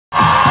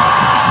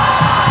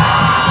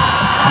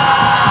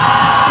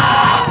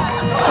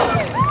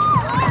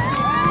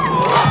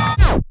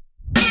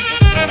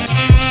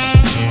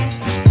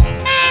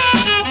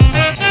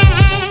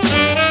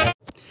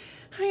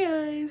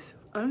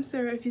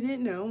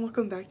and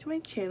welcome back to my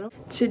channel.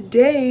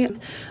 Today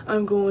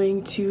I'm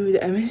going to the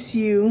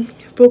MSU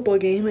football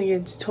game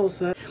against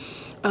Tulsa.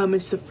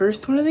 It's the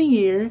first one of the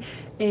year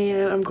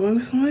and I'm going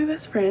with one of my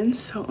best friends,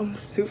 so I'm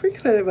super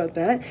excited about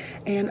that,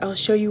 and I'll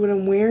show you what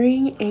I'm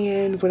wearing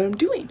and what I'm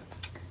doing.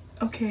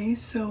 Okay,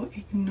 so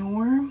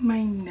ignore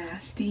my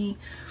nasty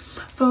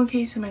phone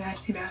case in my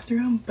nasty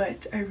bathroom,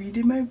 but I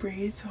redid my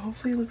braids, so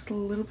hopefully it looks a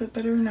little bit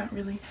better. Not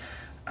really.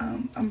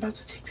 I'm about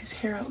to take this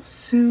hair out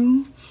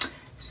soon,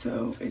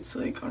 so it's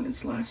like on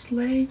its last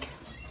leg.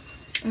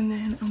 And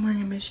then I'm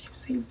wearing a Michigan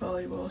State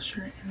volleyball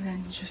shirt and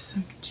then just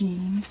some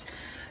jeans,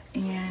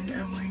 and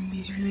I'm wearing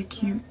these really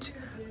cute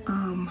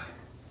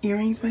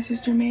earrings my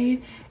sister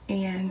made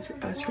and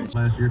a scrunchie.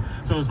 Last year.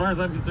 So as far as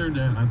I'm concerned,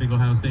 I think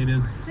Ohio State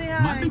is.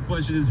 My big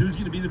question is, who's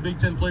going to be the Big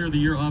Ten Player of the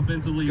Year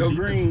offensively? Go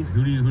Green.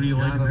 Who do you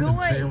like? Go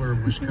White. Taylor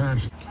of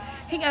Wisconsin.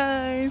 Hey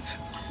guys,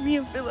 me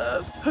and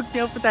Philip hooked me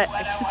up with that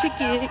extra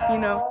ticket, you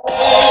know.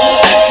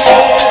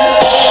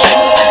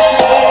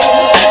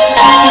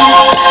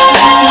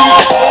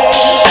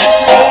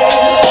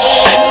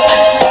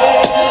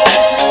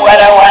 What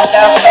a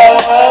wonderful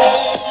world.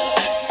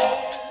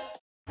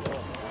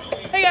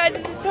 Hey guys,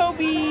 this is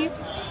Toby.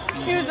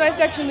 He was my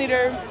section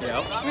leader.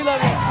 Yep. We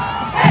love him.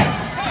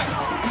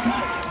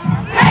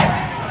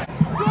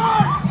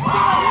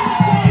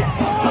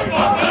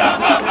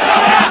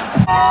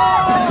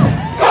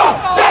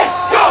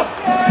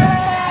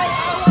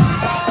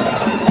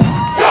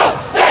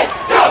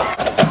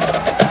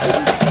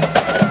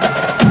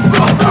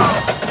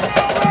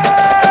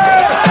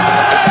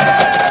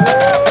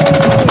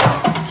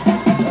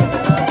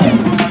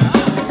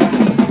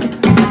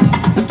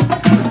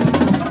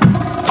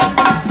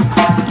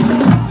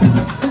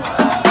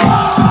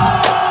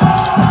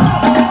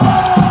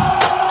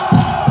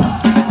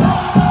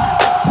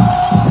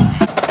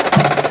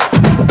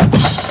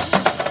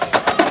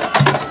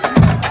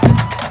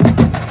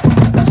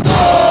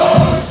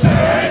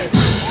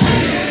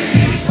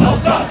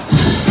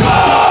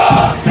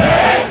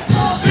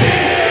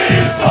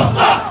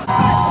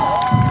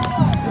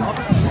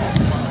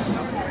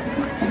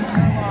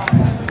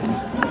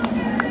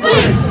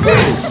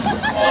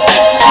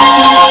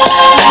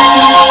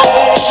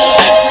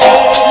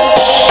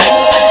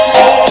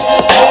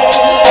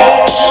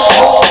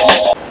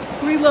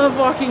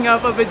 Walking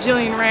up a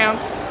bajillion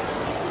ramps.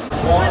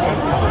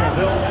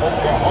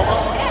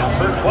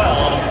 Number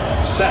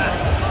 12, set,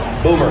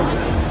 Boomer.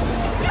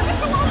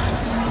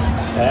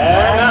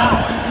 And now,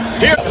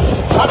 here,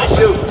 how to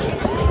shoot.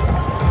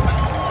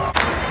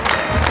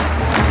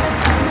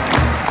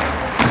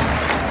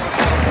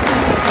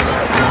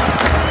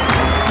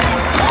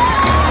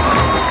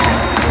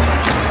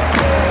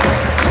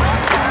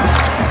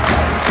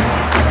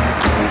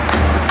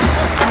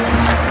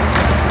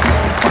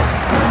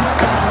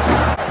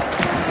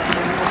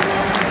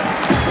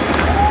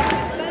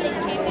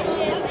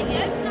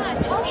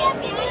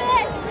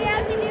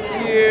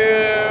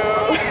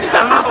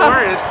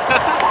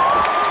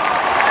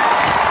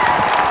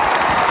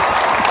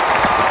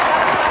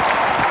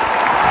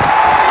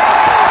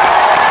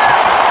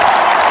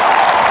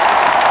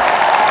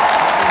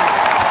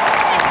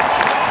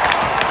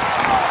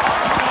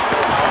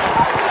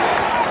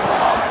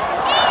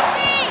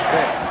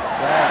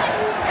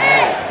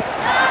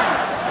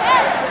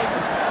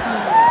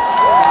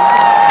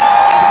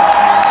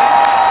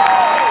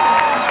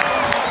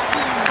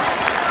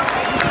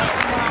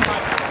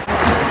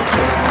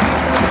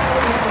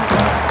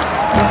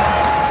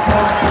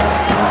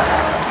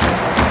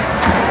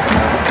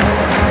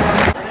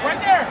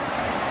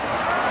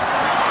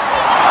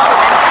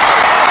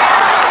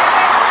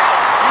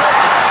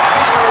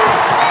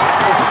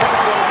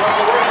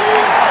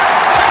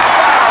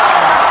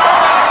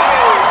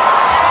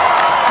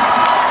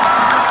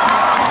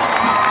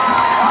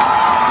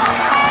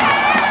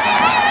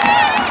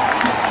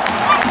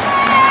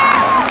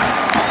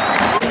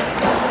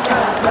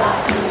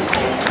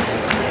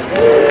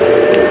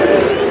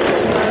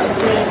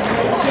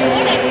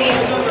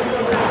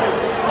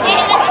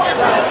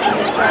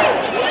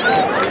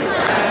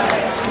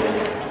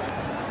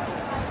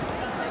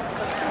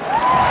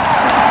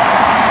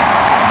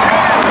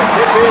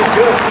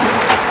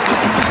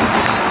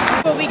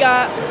 What we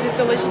got is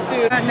delicious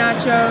food. Got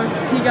nachos.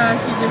 He got a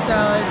Caesar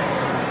salad.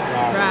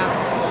 Wrap.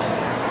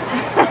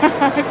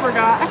 I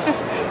forgot.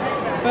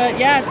 But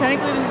yeah,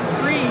 technically this is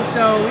free,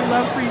 so we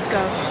love free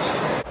stuff.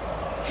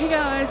 Hey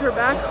guys, we're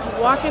back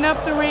walking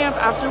up the ramp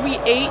after we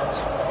ate,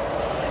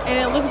 and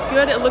it looks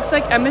good. It looks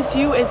like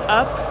MSU is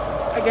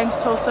up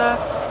against Tulsa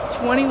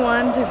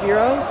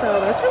 21-0, so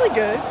that's really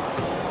good.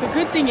 The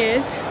good thing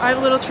is, I have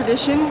a little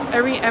tradition.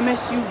 Every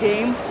MSU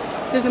game,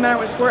 doesn't matter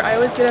what sport, I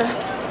always get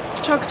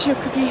a chocolate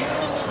chip cookie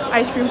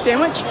ice cream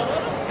sandwich.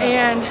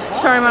 And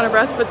sorry I'm out of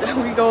breath, but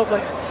we go up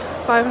like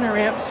 500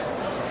 ramps,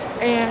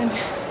 and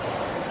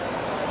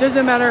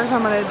doesn't matter if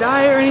I'm on a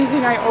diet or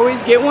anything, I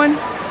always get one.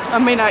 I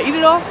may not eat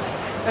it all,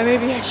 and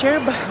maybe I share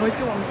it, but I always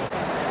get one.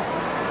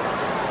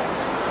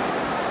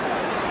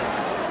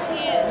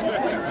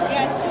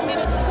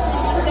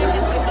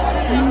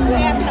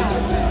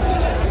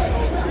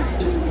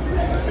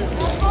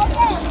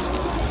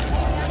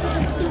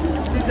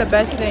 the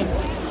best thing.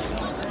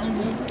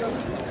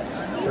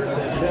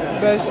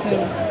 Best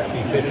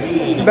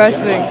thing. Best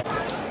thing.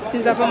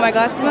 Since I put my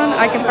glasses on,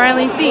 I can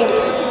finally see.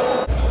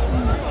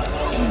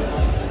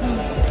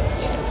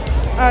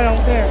 I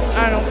don't care.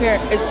 I don't care.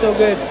 It's so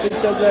good.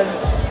 It's so good.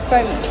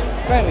 Bite me.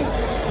 Bite me.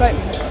 Bite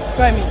me.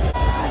 Bite me.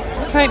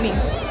 Bite me.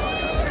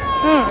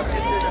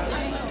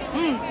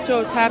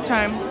 So it's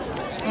halftime.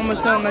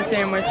 Almost done my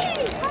sandwich.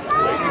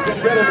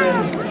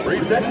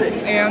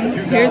 And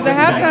here's the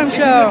halftime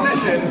show.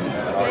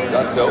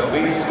 Done so,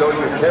 please stow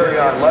your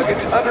carry-on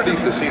luggage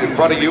underneath the seat in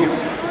front of you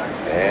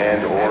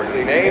and or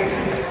name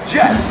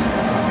Jet.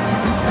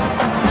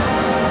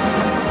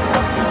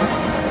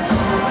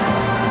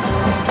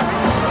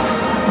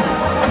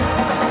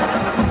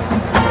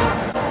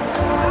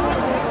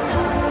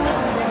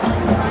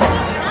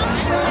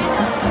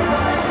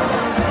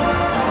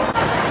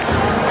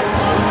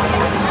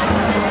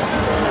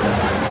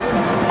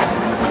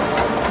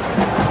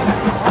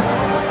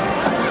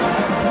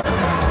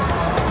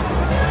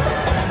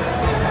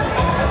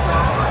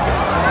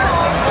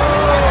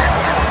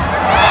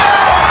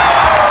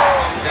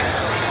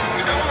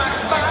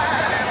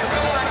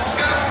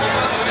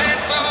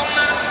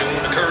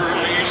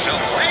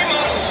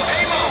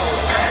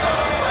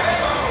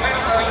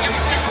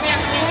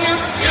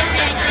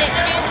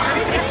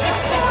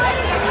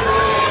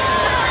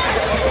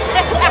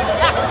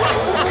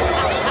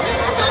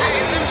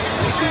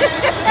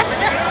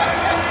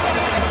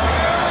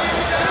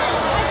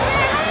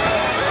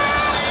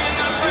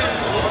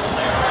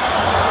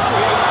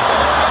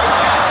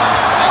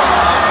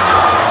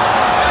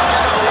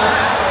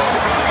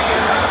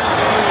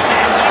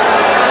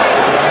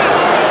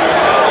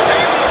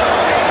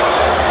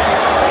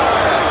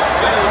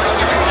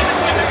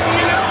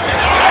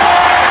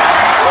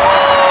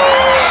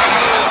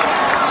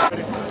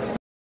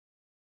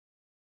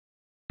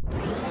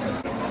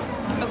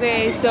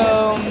 Okay,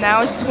 so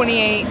now it's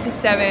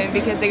 28-7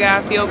 because they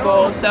got a field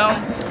goal. So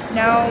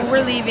now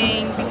we're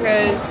leaving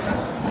because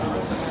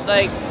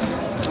like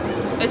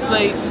it's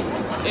late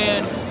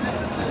and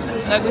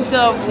like we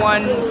still have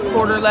 1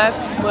 quarter left,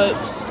 but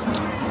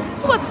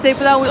I'm about to say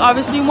for that we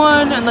obviously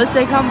won unless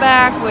they come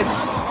back, which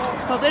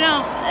hope they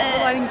don't. The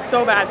lighting's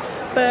so bad.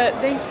 But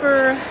thanks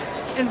for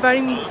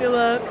inviting me,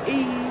 Philip.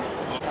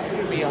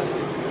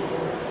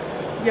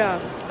 Yeah,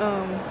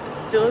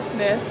 Philip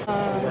Smith.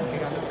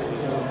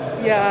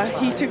 Yeah,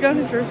 he took down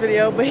his first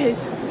video, but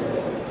his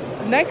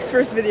next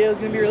first video is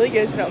going to be really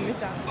good, so don't miss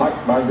out. Park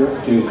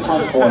Margaret to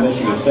punt for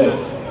Michigan State.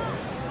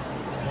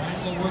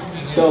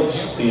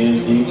 Stokes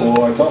is the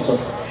for Tulsa.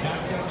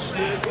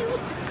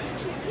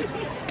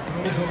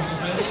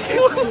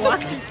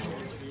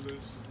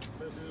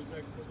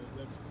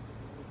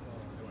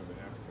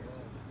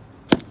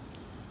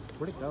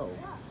 Where'd it go?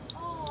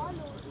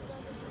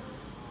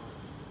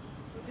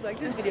 If you like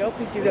this video,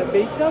 please give it a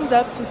big thumbs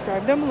up,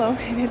 subscribe down below,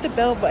 and hit the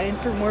bell button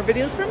for more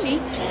videos from me.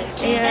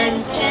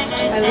 And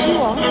I love you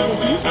all.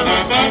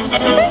 Thank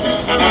you.